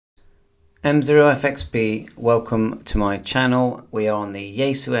M0FXB, welcome to my channel. We are on the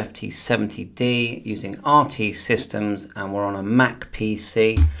Yaesu FT70D using RT systems and we're on a Mac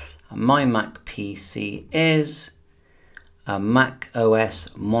PC. And my Mac PC is a Mac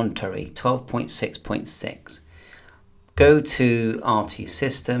OS Monterey 12.6.6. Go to RT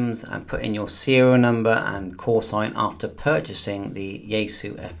systems and put in your serial number and call sign after purchasing the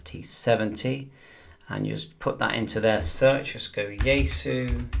Yaesu FT70 and you just put that into their search. Just go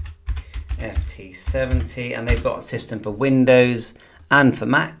Yaesu FT70 and they've got a system for Windows and for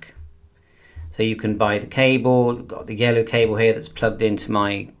Mac, so you can buy the cable. I've got the yellow cable here that's plugged into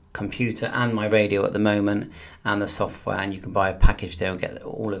my computer and my radio at the moment, and the software, and you can buy a package there and get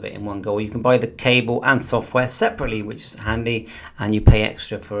all of it in one go. Or you can buy the cable and software separately, which is handy, and you pay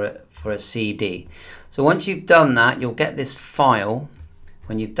extra for a CD. So once you've done that, you'll get this file.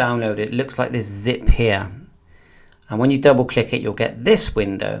 When you've downloaded it, it looks like this zip here, and when you double click it, you'll get this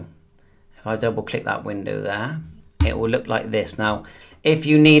window. If I double click that window there, it will look like this. Now, if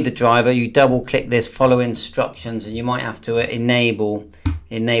you need the driver, you double click this, follow instructions, and you might have to enable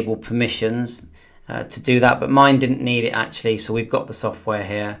permissions to do that, but mine didn't need it actually, so we've got the software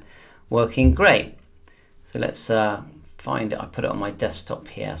here working great. So let's find it. I put it on my desktop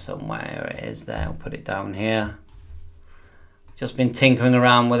here somewhere. It is there. I'll put it down here. Just been tinkering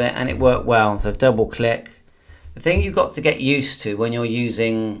around with it and it worked well. So double click. The thing you've got to get used to when you're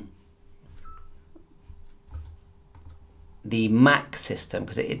using the Mac system,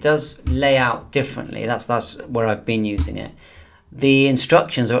 because it does lay out differently. That's where I've been using it. The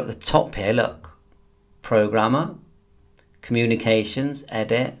instructions are at the top here. Look, programmer, communications,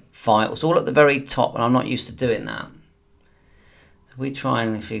 edit, file. It's all at the very top, and I'm not used to doing that. So we try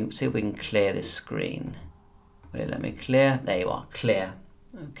and see if we can clear this screen. Will it let me clear? There you are, clear.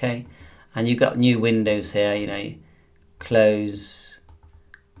 Okay, and you've got new windows here. You know, close.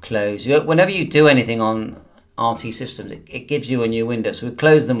 Whenever you do anything on RT systems, it gives you a new window. So we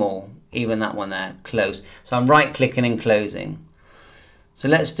close them all, even that one there, close. So I'm right clicking and closing. So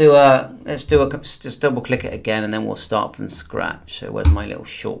let's just double click it again and then we'll start from scratch. So where's my little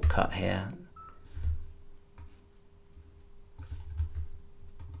shortcut here?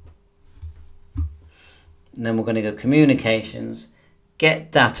 And then we're going to go communications,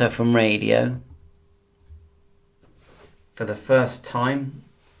 get data from radio for the first time.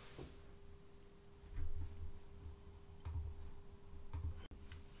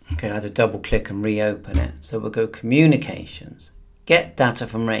 Okay, I had to double click and reopen it. So we'll go communications, get data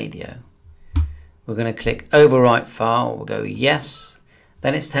from radio. We're going to click overwrite file. We'll go yes.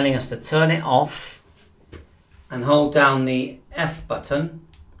 Then it's telling us to turn it off and hold down the F button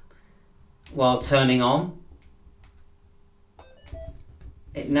while turning on.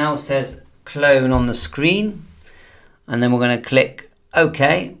 It now says clone on the screen, and then we're going to click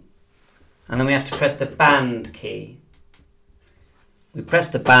OK, and then we have to press the band key. We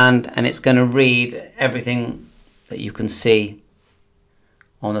press the band and it's going to read everything that you can see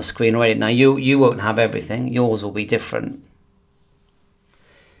on the screen already. Now you won't have everything, yours will be different.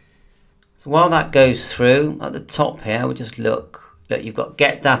 So while that goes through, at the top here, we'll just look, you've got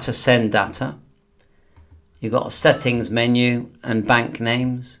get data, send data. You've got a settings menu and bank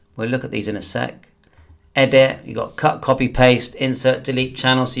names. We'll look at these in a sec. Edit, you've got cut, copy, paste, insert, delete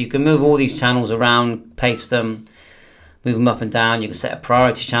channels. So you can move all these channels around, paste them, move them up and down. You can set a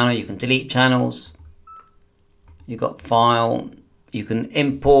priority channel, you can delete channels. You've got file, you can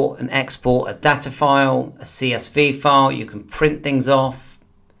import and export a data file, a CSV file, you can print things off.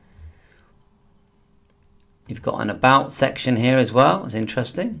 You've got an about section here as well, it's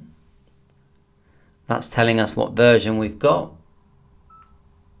interesting. That's telling us what version we've got.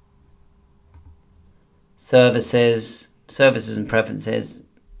 Services and preferences.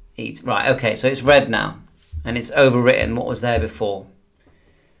 Right, okay, so it's red now. And it's overwritten what was there before.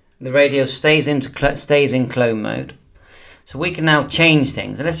 The radio stays in clone mode. So we can now change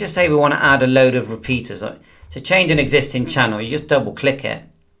things. And let's just say we want to add a load of repeaters. To change an existing channel, you just double click it.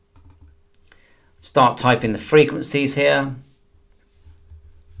 Start typing the frequencies here.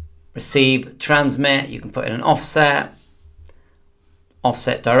 Receive, transmit, you can put in an offset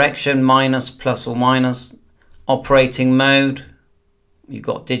direction, minus, plus or minus, operating mode. You've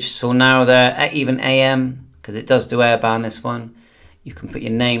got digital narrow there, even AM, because it does do airband, this one. You can put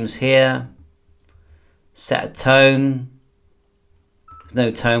your names here, set a tone. There's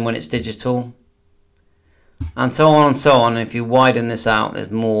no tone when it's digital, and so on and so on. If you widen this out,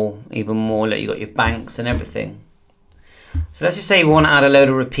 there's more, even more. Look, you've got your banks and everything. So let's just say we want to add a load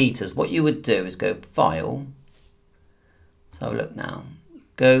of repeaters. What you would do is go File. So have a look now.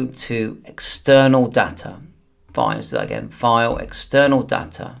 Go to External Data. File, let's do that again. File, External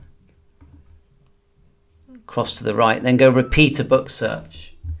Data. across to the right, then go repeat a book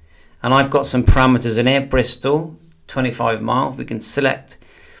search. And I've got some parameters in here, Bristol, 25 miles. We can select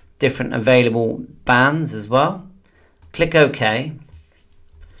different available bands as well. Click OK.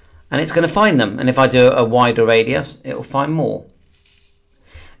 And it's going to find them. And if I do a wider radius, it will find more.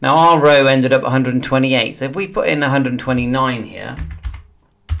 Now our row ended up 128. So if we put in 129 here,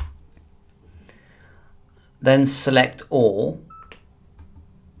 then select all,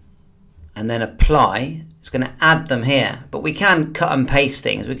 and then apply, it's going to add them here. But we can cut and paste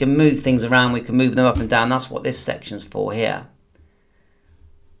things. We can move things around. We can move them up and down. That's what this section's for here.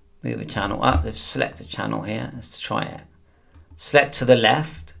 Move a channel up. Let's select a channel here. Let's try it. Select to the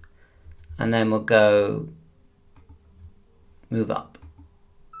left, and then we'll go move up.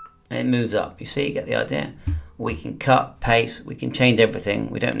 And it moves up. You see, you get the idea. We can cut, paste, we can change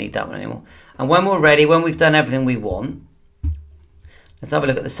everything. We don't need that one anymore. And when we're ready, when we've done everything we want, let's have a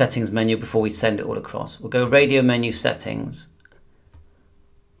look at the settings menu before we send it all across. We'll go radio menu settings.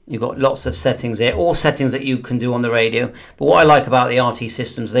 You've got lots of settings here, all settings that you can do on the radio. But what I like about the RT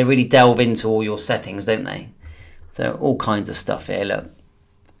systems, they really delve into all your settings, don't they? So all kinds of stuff here, look.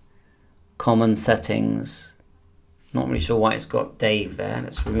 Common settings. Not really sure why it's got Dave there.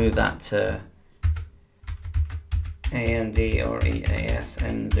 Let's remove that to ANDREAS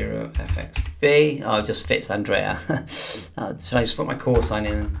M0FXB. Oh, it just fits Andrea. Should I just put my call sign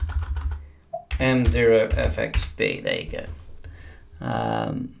in? M0FXB. There you go.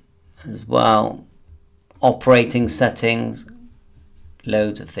 As well, operating settings.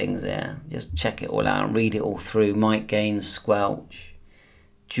 Loads of things there. Just check it all out and read it all through. Mic gain, squelch,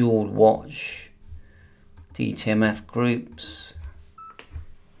 dual watch, DTMF groups.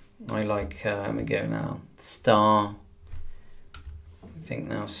 I like, let me go now, star, I think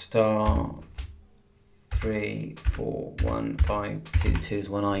now star 34152 is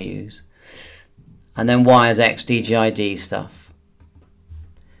one I use. And then wired X DGID stuff.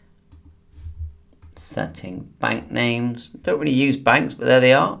 Setting bank names. Don't really use banks, but there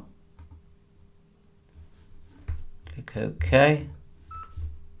they are. Click OK.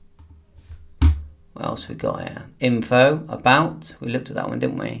 What else we got here? Info, about. We looked at that one,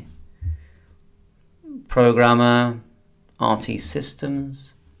 didn't we? Programmer, RT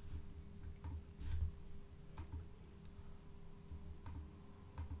systems.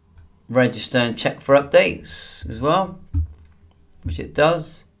 Register and check for updates as well, which it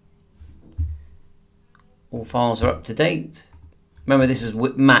does. All files are up to date. Remember, this is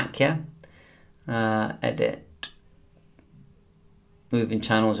with Mac, yeah? Edit. Moving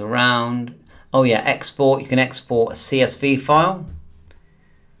channels around. Oh yeah, export. You can export a CSV file.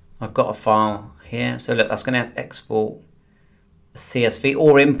 I've got a file here. So look, that's going to export a CSV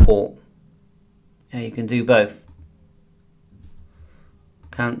or import. Yeah, you can do both.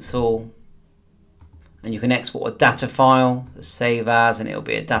 Cancel. And you can export a data file, save as, and it'll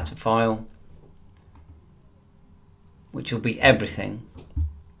be a data file, which will be everything.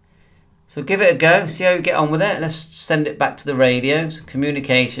 So give it a go, see how you get on with it. Let's send it back to the radio. So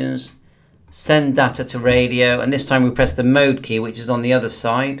communications, send data to radio, and this time we press the mode key, which is on the other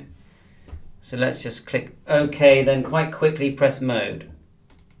side. So let's just click OK, then quite quickly press mode,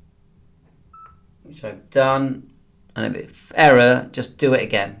 which I've done. And if it's error, just do it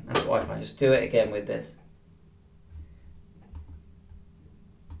again. That's what I find, just do it again with this.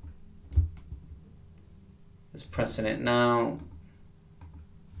 Just pressing it now.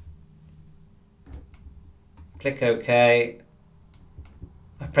 Click OK.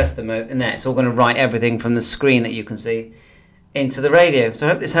 I press the mode, and there it's all going to write everything from the screen that you can see into the radio. So I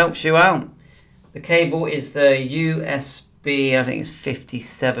hope this helps you out. The cable is the USB, I think it's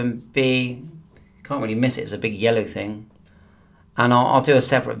 57B. Can't really miss it, it's a big yellow thing. And I'll do a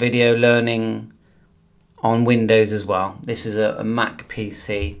separate video learning on Windows as well. This is a Mac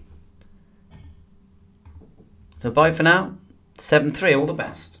PC. So bye for now. 7.3, all the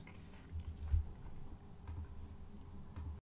best.